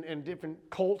 churches and different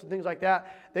cults and things like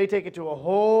that. They take it to a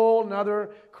whole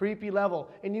nother creepy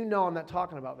level. And I'm not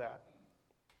talking about that.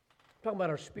 I'm talking about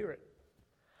our spirit.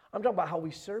 I'm talking about how we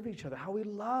serve each other, how we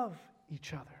love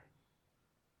each other.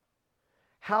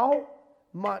 How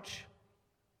much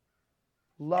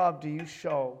love do you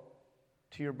show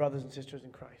to your brothers and sisters in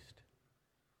Christ?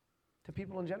 To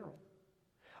people in general?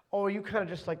 Or are you kind of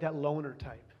just like that loner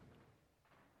type?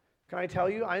 Can I tell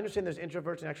you, I understand there's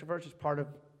introverts and extroverts as part of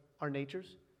our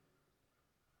natures.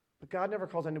 But God never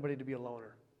calls anybody to be a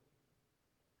loner.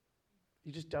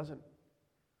 He just doesn't.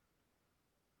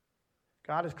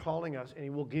 God is calling us, and He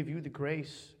will give you the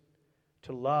grace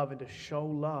to love and to show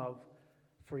love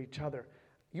for each other.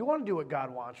 You want to do what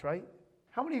God wants, right?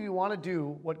 How many of you want to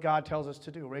do what God tells us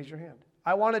to do? Raise your hand.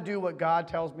 I want to do what God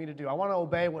tells me to do. I want to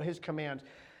obey what His commands.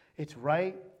 It's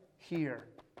right here,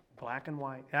 black and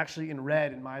white. Actually in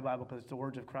red in my Bible because it's the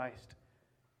words of Christ.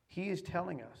 He is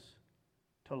telling us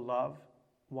to love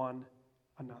one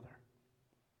another.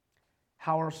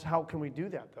 How can we do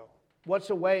that, though?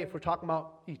 What's a way, if we're talking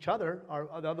about each other, our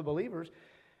other believers,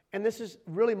 and this is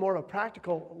really more of a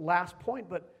practical last point,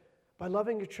 but by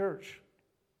loving your church.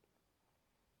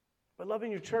 By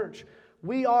loving your church.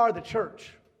 We are the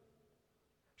church.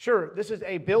 Sure, this is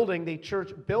a building, the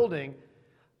church building,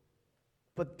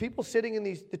 but people sitting in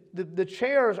these, the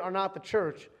chairs are not the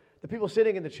church. The people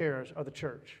sitting in the chairs are the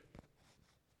church.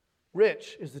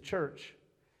 Rich is the church.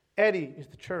 Eddie is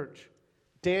the church.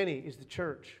 Danny is the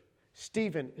church.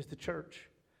 Stephen is the church.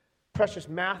 Precious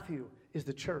Matthew is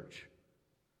the church.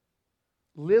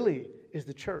 Lily is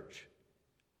the church.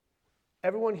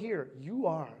 Everyone here, you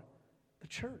are the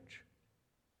church.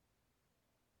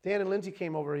 Dan and Lindsay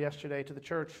came over yesterday to the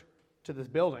church, to this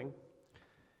building,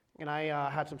 and I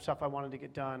had some stuff I wanted to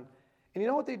get done. And you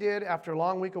know what they did after a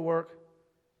long week of work?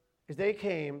 Is they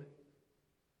came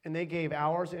and they gave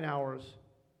hours and hours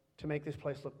to make this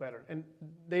place look better. And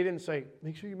they didn't say,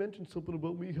 make sure you mention something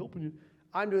about me helping you.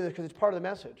 I'm doing this because it's part of the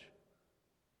message.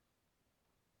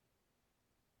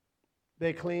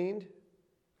 They cleaned.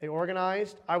 They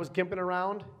organized. I was gimping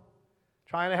around,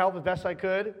 trying to help as best I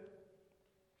could.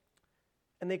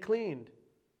 And they cleaned.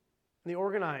 And they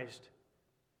organized.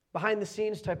 Behind the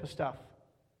scenes type of stuff.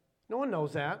 No one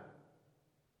knows that.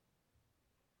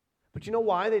 But you know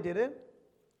why they did it?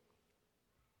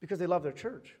 Because they love their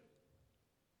church.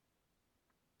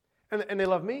 And they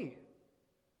love me.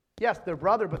 Yes, their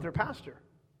brother, but their pastor.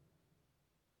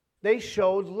 They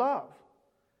showed love.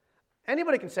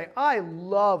 Anybody can say, I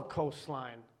love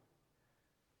Coastline.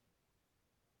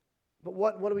 But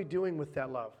what are we doing with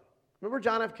that love? Remember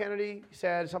John F. Kennedy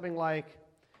said something like,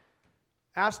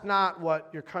 ask not what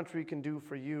your country can do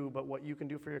for you, but what you can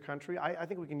do for your country. I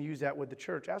think we can use that with the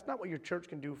church. Ask not what your church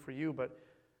can do for you, but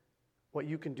what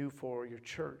you can do for your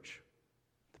church,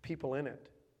 the people in it.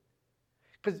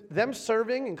 Because them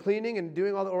serving and cleaning and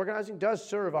doing all the organizing does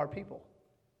serve our people.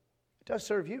 It does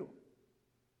serve you.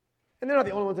 And they're not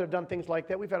the only ones that have done things like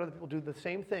that. We've had other people do the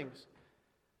same things.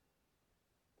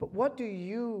 But what do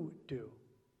you do?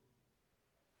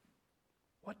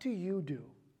 What do you do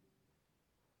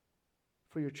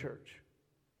for your church?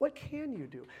 What can you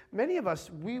do? Many of us,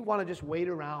 we want to just wait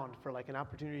around for like an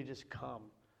opportunity to just come.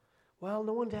 Well,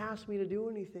 no one's asked me to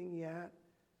do anything yet.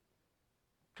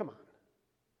 Come on.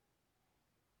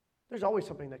 There's always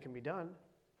something that can be done.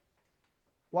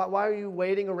 Why are you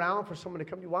waiting around for someone to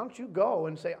come to you? Why don't you go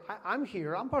and say, I'm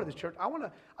here, I'm part of this church. I want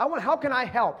to, how can I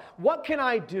help? What can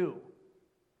I do?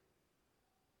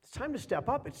 It's time to step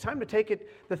up. It's time to take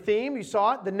it, the theme, you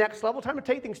saw it, the next level. Time to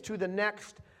take things to the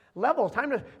next level. It's time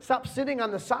to stop sitting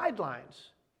on the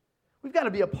sidelines. We've got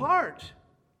to be a part.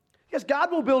 Yes,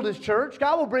 God will build His church.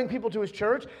 God will bring people to His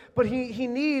church, but He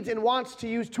needs and wants to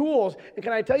use tools. And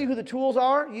can I tell you who the tools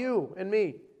are? You and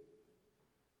me.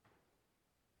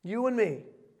 You and me.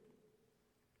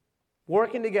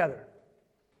 Working together.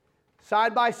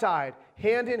 Side by side.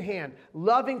 Hand in hand.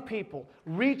 Loving people.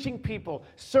 Reaching people.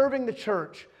 Serving the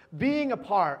church. Being a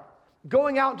part.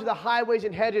 Going out into the highways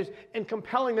and hedges and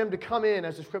compelling them to come in,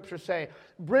 as the scriptures say.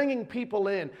 Bringing people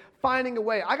in. Finding a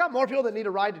way. I got more people that need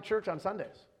a ride to church on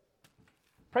Sundays.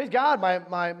 Praise God,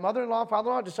 my mother-in-law,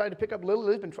 father-in-law decided to pick up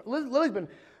Lily. Lily's been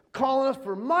calling us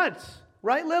for months.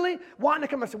 Right, Lily? Wanting to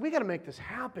come. I said, we got to make this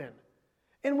happen.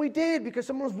 And we did because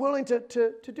someone was willing to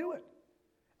do it.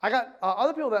 I got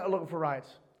other people that are looking for rides.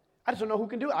 I just don't know who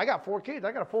can do it. I got 4 kids.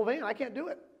 I got a full van. I can't do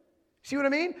it. See what I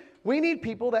mean? We need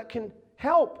people that can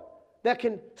help, that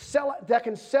can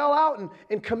sell out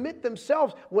and commit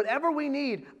themselves. Whatever we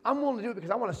need, I'm willing to do it because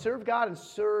I want to serve God and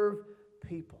serve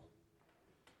people.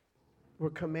 We're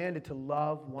commanded to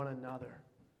love one another.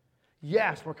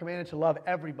 Yes, we're commanded to love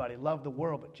everybody, love the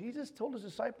world. But Jesus told his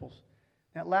disciples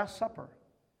at Last Supper,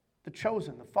 the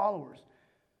chosen, the followers,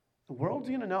 the world's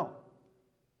going to know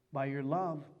by your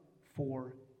love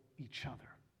for each other.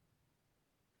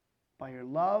 By your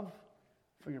love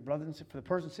for your brothers and sisters, for the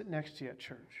person sitting next to you at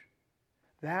church.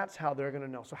 That's how they're going to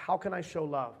know. So how can I show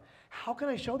love? How can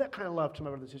I show that kind of love to my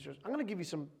brothers and sisters? I'm going to give you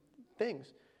some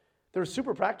things. They're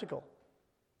super practical.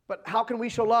 But how can we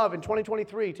show love in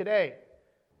 2023, today?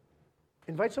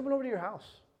 Invite someone over to your house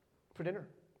for dinner.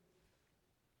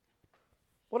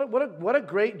 What a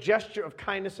great gesture of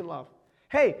kindness and love.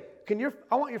 Hey,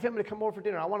 I want your family to come over for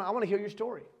dinner. I want to hear your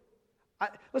story.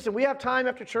 Listen, we have time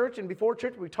after church and before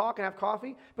church, we talk and have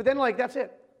coffee, but then that's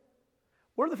it.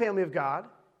 We're the family of God.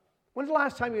 When's the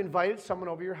last time you invited someone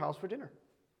over to your house for dinner?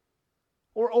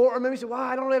 Or maybe you say, well,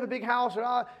 I don't really have a big house,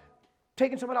 or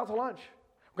taking someone out to lunch,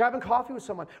 grabbing coffee with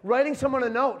someone, writing someone a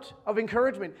note of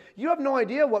encouragement. You have no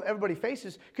idea what everybody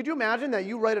faces. Could you imagine that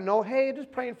you write a note, hey,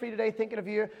 just praying for you today, thinking of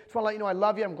you, just want to let you know I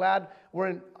love you, I'm glad we're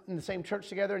in the same church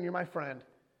together and you're my friend.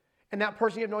 And that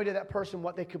person, you have no idea that person,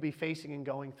 what they could be facing and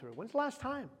going through. When's the last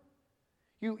time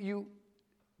you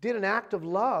did an act of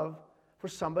love for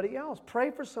somebody else?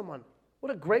 Pray for someone.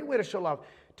 What a great way to show love,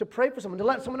 to pray for someone, to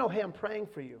let someone know, hey, I'm praying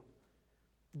for you.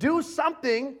 Do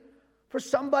something for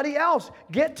somebody else.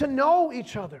 Get to know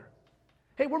each other.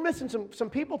 Hey, we're missing some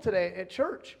people today at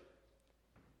church.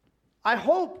 I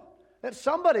hope that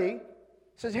somebody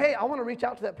says, hey, I want to reach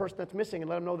out to that person that's missing and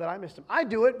let them know that I missed them. I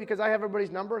do it because I have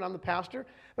everybody's number and I'm the pastor.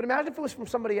 But imagine if it was from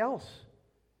somebody else.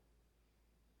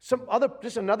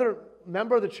 Just another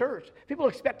member of the church. People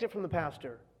expect it from the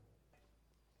pastor.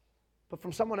 But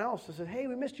from someone else that says, hey,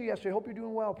 we missed you yesterday. Hope you're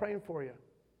doing well. Praying for you.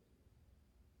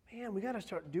 Man, we got to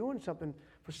start doing something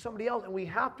for somebody else. And we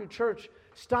have to, church,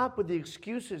 stop with the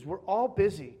excuses. We're all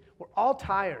busy. We're all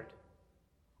tired.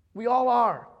 We all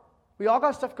are. We all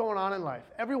got stuff going on in life.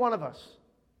 Every one of us.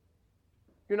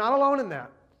 You're not alone in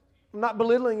that. I'm not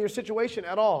belittling your situation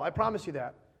at all. I promise you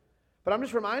that. But I'm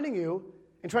just reminding you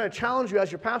and trying to challenge you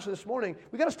as your pastor this morning,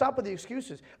 we got to stop with the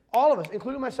excuses. All of us,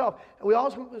 including myself, and we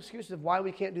always come up with excuses of why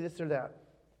we can't do this or that.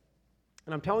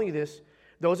 And I'm telling you this,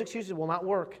 those excuses will not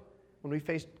work when we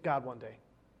face God one day.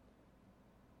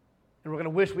 And we're going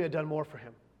to wish we had done more for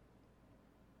him.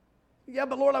 Yeah,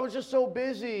 but Lord, I was just so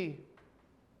busy.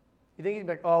 You think he'd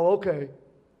be like, oh, okay.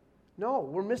 No,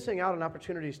 we're missing out on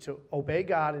opportunities to obey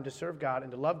God and to serve God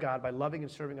and to love God by loving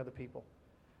and serving other people.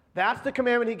 That's the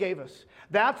commandment he gave us.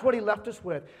 That's what he left us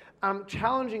with. I'm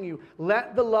challenging you,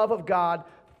 let the love of God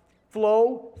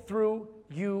flow through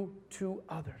you to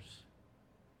others.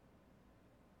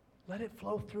 Let it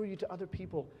flow through you to other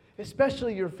people,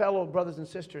 especially your fellow brothers and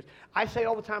sisters. I say it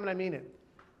all the time and I mean it.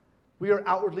 We are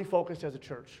outwardly focused as a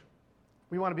church.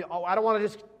 We want to be, I don't want to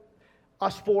just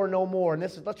us four no more, and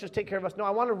let's just take care of us. No, I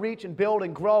want to reach and build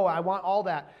and grow. I want all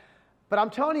that. But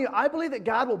I'm telling you, I believe that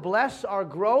God will bless our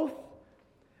growth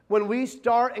when we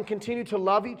start and continue to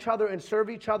love each other and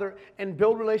serve each other and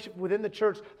build relationship within the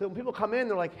church. That when people come in,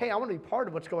 they're like, hey, I want to be part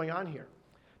of what's going on here.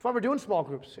 That's why we're doing small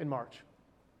groups in March.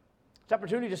 It's an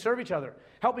opportunity to serve each other,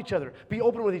 help each other, be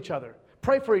open with each other,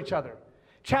 pray for each other,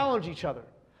 challenge each other,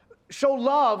 show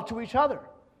love to each other.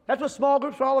 That's what small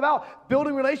groups are all about,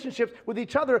 building relationships with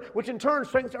each other, which in turn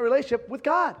strengthens our relationship with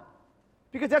God.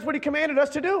 Because that's what he commanded us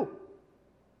to do.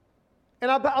 And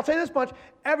I'll say this much,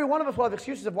 every one of us will have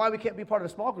excuses of why we can't be part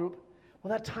of a small group.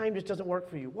 Well, that time just doesn't work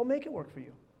for you. Well, make it work for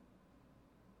you.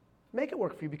 Make it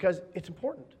work for you because it's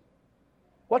important.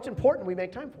 What's important, we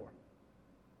make time for.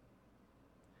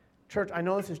 Church, I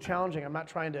know this is challenging.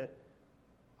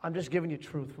 I'm just giving you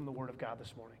truth from the Word of God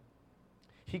this morning.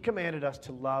 He commanded us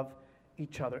to love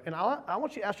each other. And I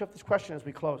want you to ask yourself this question as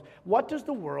we close. What does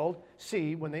the world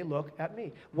see when they look at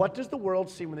me? What does the world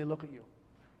see when they look at you?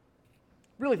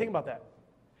 Really think about that.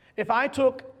 If I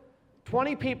took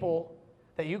 20 people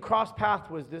that you crossed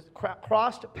paths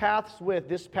with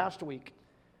this past week,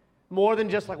 more than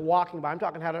just like walking by, I'm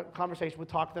talking had a conversation with,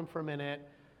 talk to them for a minute.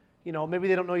 You know, maybe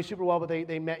they don't know you super well, but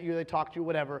they met you, they talked to you,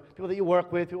 whatever. People that you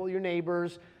work with, people, your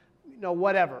neighbors,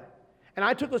 whatever. And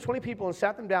I took those 20 people and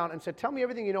sat them down and said, tell me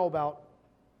everything you know about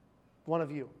one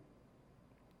of you.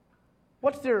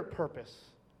 What's their purpose?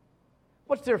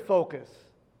 What's their focus?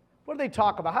 What do they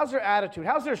talk about? How's their attitude?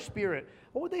 How's their spirit?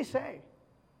 What would they say?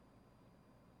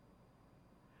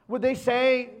 Would they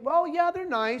say, well, yeah, they're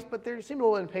nice, but they seem a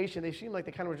little impatient. They seem like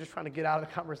they kind of were just trying to get out of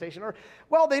the conversation. Or,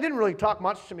 well, they didn't really talk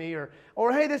much to me.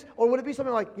 Or hey, this. Or would it be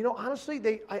something like,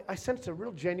 honestly, I sensed a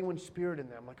real genuine spirit in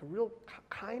them, like a real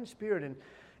kind spirit. And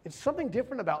it's something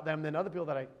different about them than other people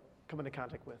that I come into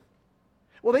contact with.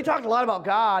 Well, they talked a lot about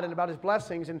God and about his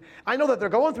blessings, and I know that they're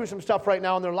going through some stuff right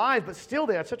now in their lives, but still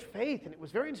they had such faith, and it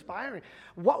was very inspiring.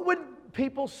 What would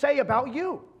people say about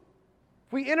you?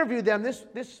 If we interviewed them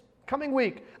this coming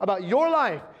week about your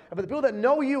life, about the people that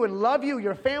know you and love you,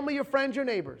 your family, your friends, your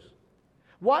neighbors,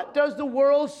 what does the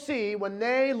world see when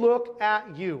they look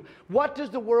at you? What does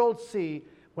the world see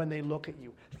when they look at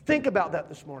you? Think about that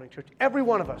this morning, church. Every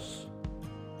one of us.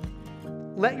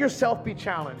 Let yourself be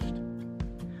challenged.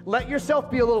 Let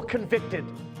yourself be a little convicted.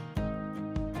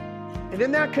 And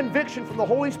in that conviction from the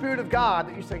Holy Spirit of God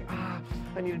that you say,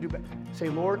 I need to do better. Say,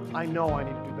 Lord, I know I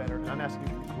need to do better. And I'm asking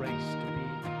you for grace to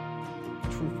be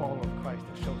a true follower of Christ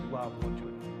that shows love and joy.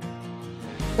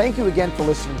 Thank you again for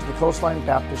listening to the Coastline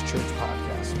Baptist Church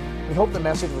podcast. We hope the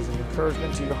message was an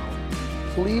encouragement to your heart.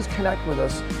 Please connect with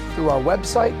us through our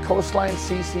website,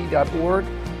 coastlinecc.org,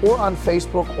 or on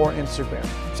Facebook or Instagram.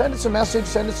 Send us a message,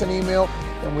 send us an email,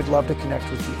 and we'd love to connect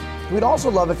with you. We'd also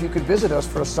love if you could visit us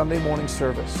for a Sunday morning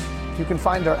service. You can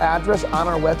find our address on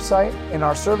our website, and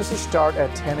our services start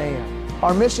at 10 a.m.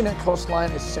 Our mission at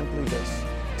Coastline is simply this: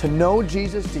 to know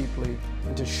Jesus deeply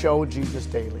and to show Jesus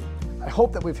daily. I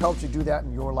hope that we've helped you do that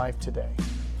in your life today.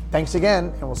 Thanks again,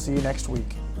 and we'll see you next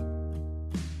week.